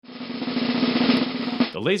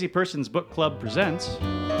The Lazy Person's Book Club presents...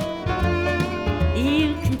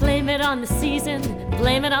 You can blame it on the season,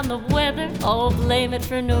 blame it on the weather, oh, blame it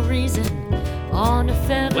for no reason on a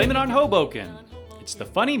feather. Blame It on Hoboken. It's the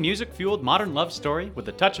funny, music-fueled modern love story with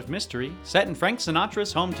a touch of mystery set in Frank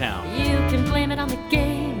Sinatra's hometown. You can blame it on the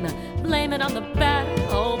game, blame it on the batter,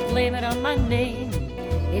 oh, blame it on my name.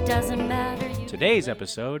 It doesn't matter. Today's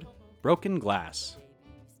episode, Broken Glass.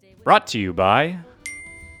 Brought to you by...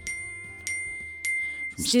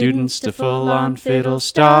 From students to full-on fiddle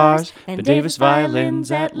stars, Ben Davis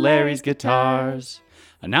violins at Larry's Guitars.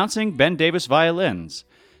 Announcing Ben Davis violins,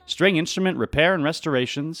 string instrument repair and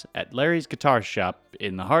restorations at Larry's Guitar Shop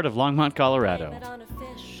in the heart of Longmont, Colorado.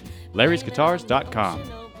 Larry'sGuitars.com.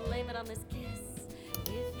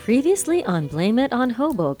 Previously on Blame It on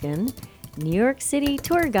Hoboken, New York City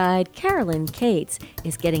tour guide Carolyn Cates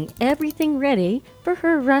is getting everything ready for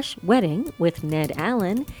her rush wedding with Ned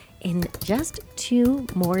Allen in just 2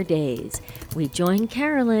 more days. We join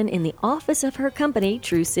Carolyn in the office of her company,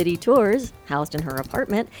 True City Tours, housed in her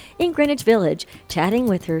apartment in Greenwich Village, chatting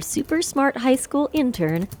with her super smart high school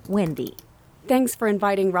intern, Wendy. Thanks for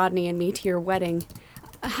inviting Rodney and me to your wedding.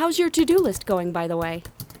 How's your to-do list going, by the way?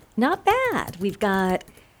 Not bad. We've got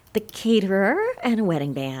the caterer and a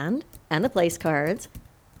wedding band, and the place cards,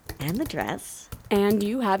 and the dress. And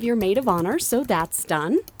you have your maid of honor, so that's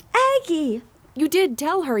done. Aggie! You did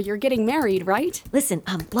tell her you're getting married, right? Listen,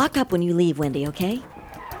 lock up when you leave, Wendy, okay?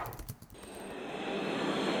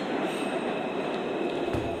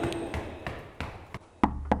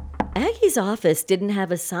 Aggie's office didn't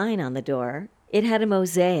have a sign on the door. It had a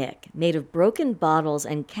mosaic made of broken bottles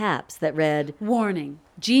and caps that read, "Warning,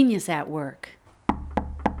 genius at work."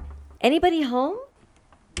 "Anybody home?"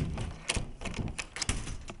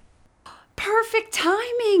 Perfect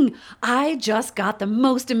timing! I just got the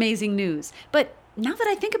most amazing news. But now that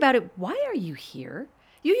I think about it, why are you here?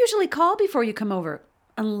 You usually call before you come over.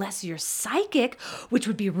 Unless you're psychic, which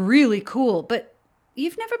would be really cool. But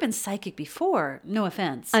you've never been psychic before. No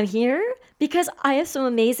offense. I'm here because I have some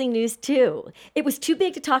amazing news, too. It was too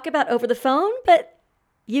big to talk about over the phone, but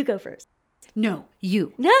you go first. No,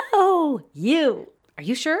 you. No, you. Are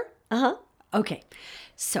you sure? Uh-huh. Okay,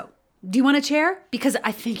 so... do you want a chair? Because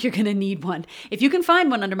I think you're going to need one. If you can find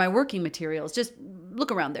one under my working materials, just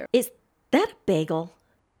look around there. Is that a bagel?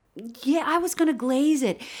 Yeah, I was going to glaze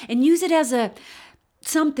it and use it as a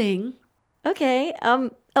something. Okay,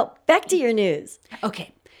 back to your news.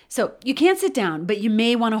 Okay, so you can't sit down, but you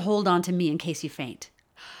may want to hold on to me in case you faint.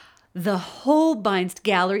 The Holbeinst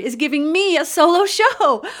Gallery is giving me a solo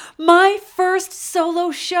show. My first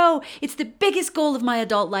solo show. It's the biggest goal of my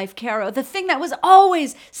adult life, Caro. The thing that was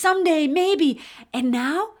always, someday, maybe. And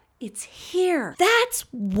now it's here. That's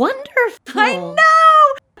wonderful. I know!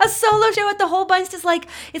 A solo show at the Holbeinst is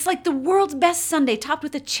it's like the world's best sundae topped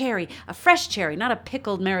with a cherry. A fresh cherry, not a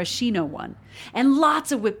pickled maraschino one. And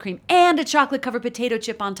lots of whipped cream and a chocolate-covered potato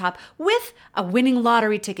chip on top with a winning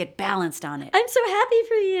lottery ticket balanced on it. I'm so happy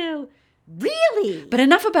for you. Really? But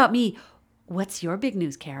enough about me. What's your big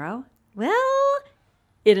news, Caro? Well,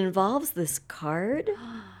 it involves this card.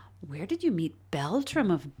 Where did you meet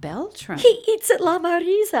Beltram of Beltram? He eats at La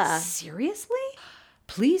Marisa. Seriously?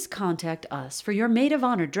 Please contact us for your maid of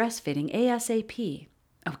honor dress fitting ASAP.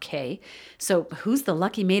 Okay, so who's the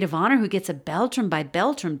lucky maid of honor who gets a Beltram by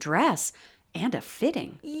Beltram dress and a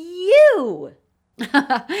fitting? You!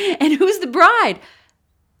 And who's the bride?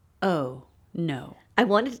 Oh, no. I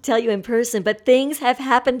wanted to tell you in person, but things have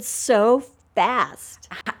happened so fast.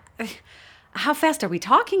 How fast are we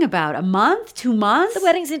talking about? A month? 2 months? The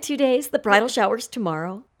wedding's in 2 days. The bridal shower's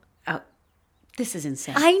tomorrow. This is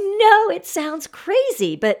insane. I know it sounds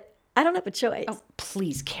crazy, but I don't have a choice. Oh,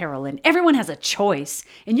 please, Carolyn. Everyone has a choice,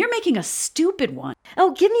 and you're making a stupid one.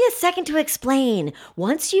 Oh, give me a second to explain.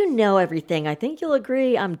 Once you know everything, I think you'll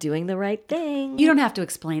agree I'm doing the right thing. You don't have to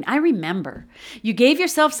explain. I remember. You gave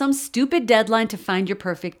yourself some stupid deadline to find your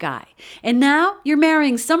perfect guy. And now you're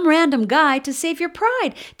marrying some random guy to save your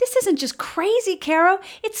pride. This isn't just crazy, Caro.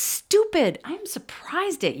 It's stupid. I am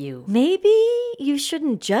surprised at you. Maybe you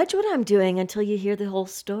shouldn't judge what I'm doing until you hear the whole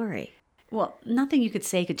story. Well, nothing you could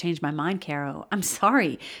say could change my mind, Caro. I'm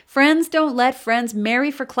sorry. Friends don't let friends marry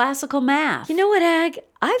for classical math. You know what, Ag?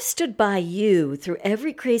 I've stood by you through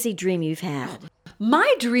every crazy dream you've had.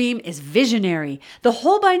 My dream is visionary. The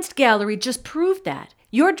Holbeinst Gallery just proved that.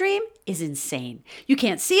 Your dream is insane. You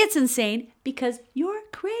can't see it's insane because you're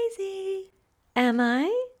crazy. Am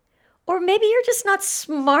I? Or maybe you're just not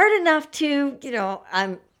smart enough to,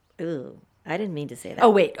 I didn't mean to say that. Oh,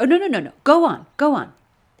 wait. Oh, no. Go on.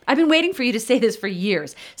 I've been waiting for you to say this for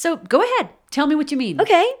years. So go ahead. Tell me what you mean.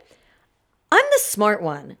 Okay. I'm the smart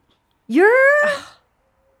one. You're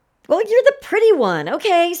Well, you're the pretty one.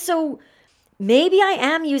 Okay, so maybe I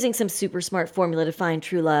am using some super smart formula to find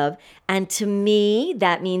true love. And to me,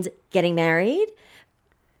 that means getting married.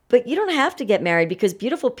 But you don't have to get married because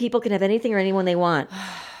beautiful people can have anything or anyone they want.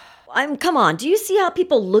 Come on, do you see how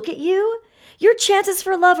people look at you? Your chances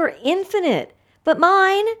for love are infinite, but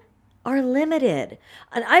mine are limited.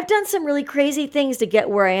 And I've done some really crazy things to get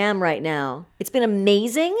where I am right now. It's been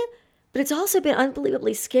amazing, but it's also been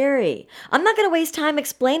unbelievably scary. I'm not going to waste time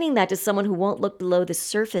explaining that to someone who won't look below the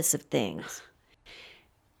surface of things.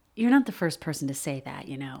 You're not the first person to say that,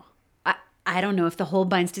 I don't know if the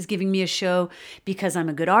Holbeinst is giving me a show because I'm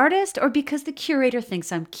a good artist or because the curator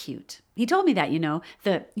thinks I'm cute. He told me that,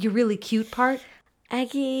 the "you're really cute" part.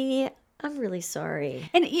 Aggie, I'm really sorry.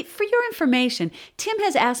 And for your information, Tim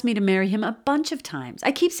has asked me to marry him a bunch of times.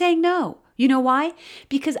 I keep saying no. You know why?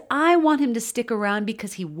 Because I want him to stick around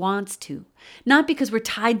because he wants to, not because we're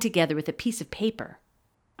tied together with a piece of paper.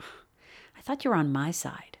 I thought you were on my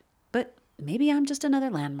side, but maybe I'm just another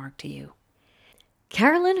landmark to you.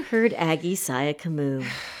 Carolyn heard Aggie sigh a camus.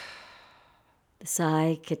 The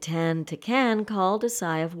sigh Catan called a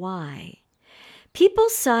sigh of why. People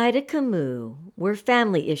sighed a camus where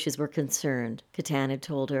family issues were concerned, Catan had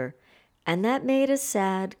told her, and that made a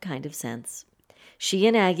sad kind of sense. She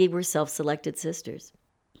and Aggie were self-selected sisters.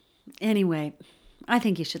 Anyway, I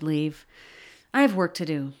think you should leave. I have work to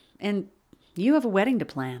do, and you have a wedding to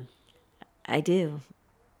plan. I do.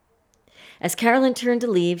 As Carolyn turned to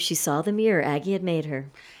leave, she saw the mirror Aggie had made her.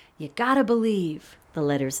 You gotta believe, the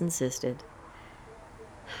letters insisted.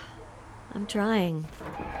 I'm trying,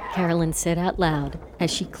 Carolyn said out loud as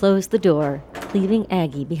she closed the door, leaving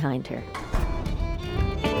Aggie behind her.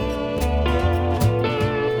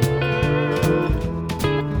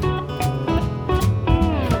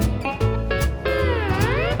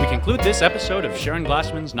 We conclude this episode of Sharon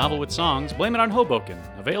Glassman's Novel with Songs, Blame It on Hoboken,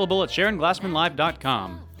 available at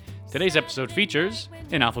SharonGlassmanLive.com. Today's episode features,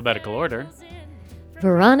 in alphabetical order,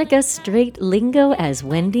 Veronica Straight Lingo as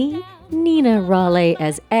Wendy, Nina Raleigh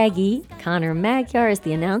as Aggie, Connor Magyar as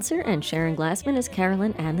the announcer, and Sharon Glassman as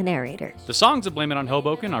Carolyn and the narrator. The songs of Blame It on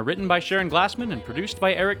Hoboken are written by Sharon Glassman and produced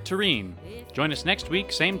by Eric Tureen. Join us next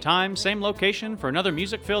week, same time, same location, for another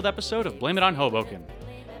music-filled episode of Blame It on Hoboken.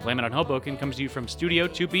 Blame It on Hoboken comes to you from Studio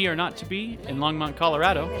To Be or Not To Be in Longmont,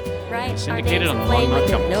 Colorado. Right, syndicated on the Longmont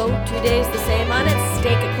Compass. No 2 days the same on it.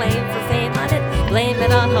 Stake a claim for fame on it. Blame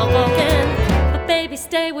it on Hoboken, but baby,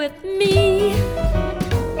 stay with me.